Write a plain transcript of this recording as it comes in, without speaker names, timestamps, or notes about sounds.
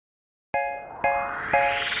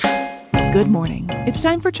Good morning. It's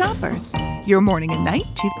time for Chompers, your morning and night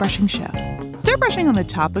toothbrushing show. Start brushing on the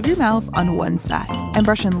top of your mouth on one side and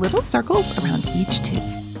brush in little circles around each tooth.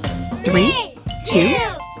 3, 2,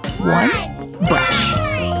 1, brush.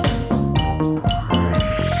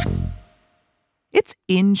 It's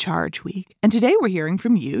In Charge Week, and today we're hearing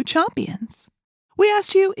from you, Chompions. We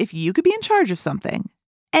asked you if you could be in charge of something,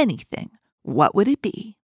 anything, what would it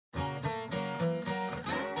be?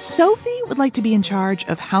 Sophie would like to be in charge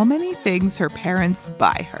of how many things her parents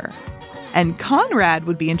buy her. And Conrad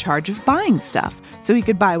would be in charge of buying stuff so he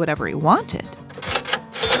could buy whatever he wanted.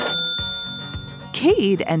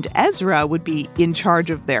 Cade and Ezra would be in charge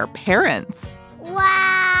of their parents.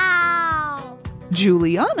 Wow!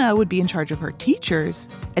 Juliana would be in charge of her teachers,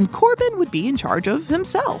 and Corbin would be in charge of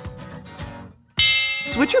himself.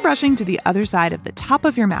 Switch your brushing to the other side of the top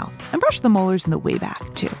of your mouth and brush the molars in the way back,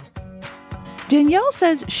 too. Danielle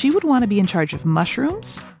says she would want to be in charge of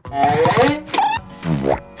mushrooms.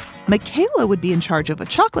 Michaela would be in charge of a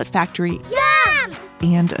chocolate factory. Yum!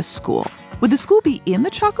 And a school. Would the school be in the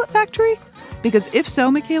chocolate factory? Because if so,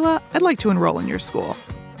 Michaela, I'd like to enroll in your school.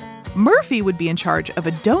 Murphy would be in charge of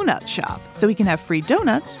a donut shop so he can have free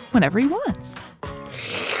donuts whenever he wants.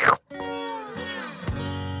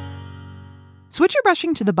 Switch your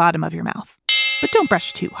brushing to the bottom of your mouth, but don't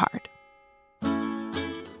brush too hard.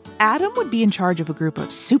 Adam would be in charge of a group of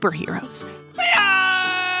superheroes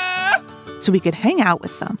so we could hang out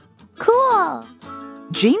with them. Cool!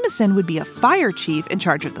 Jameson would be a fire chief in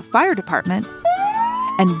charge of the fire department,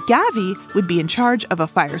 and Gavi would be in charge of a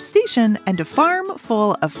fire station and a farm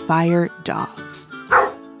full of fire dogs.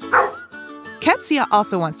 Ketsia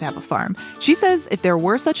also wants to have a farm. She says if there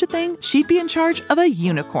were such a thing, she'd be in charge of a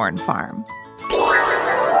unicorn farm.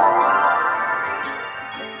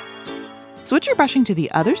 Switch your brushing to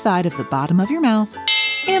the other side of the bottom of your mouth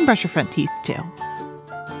and brush your front teeth too.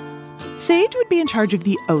 Sage would be in charge of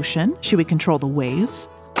the ocean. She would control the waves.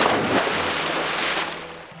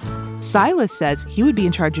 Silas says he would be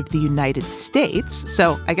in charge of the United States,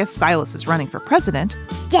 so I guess Silas is running for president.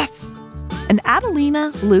 Yes! And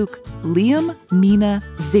Adelina, Luke, Liam, Mina,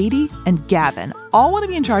 Zadie, and Gavin all want to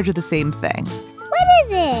be in charge of the same thing. What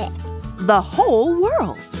is it? The whole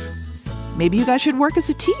world. Maybe you guys should work as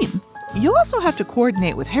a team. You'll also have to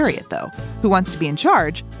coordinate with Harriet, though, who wants to be in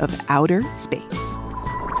charge of outer space.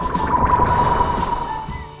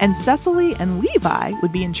 And Cecily and Levi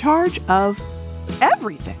would be in charge of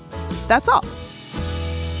everything. That's all.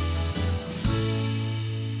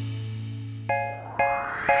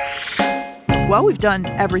 Well, we've done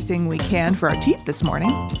everything we can for our teeth this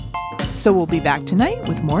morning. So we'll be back tonight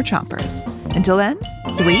with more Chompers. Until then,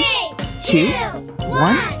 3, 2,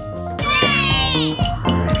 1, spin.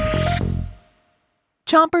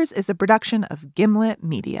 Chompers is a production of Gimlet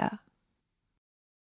Media.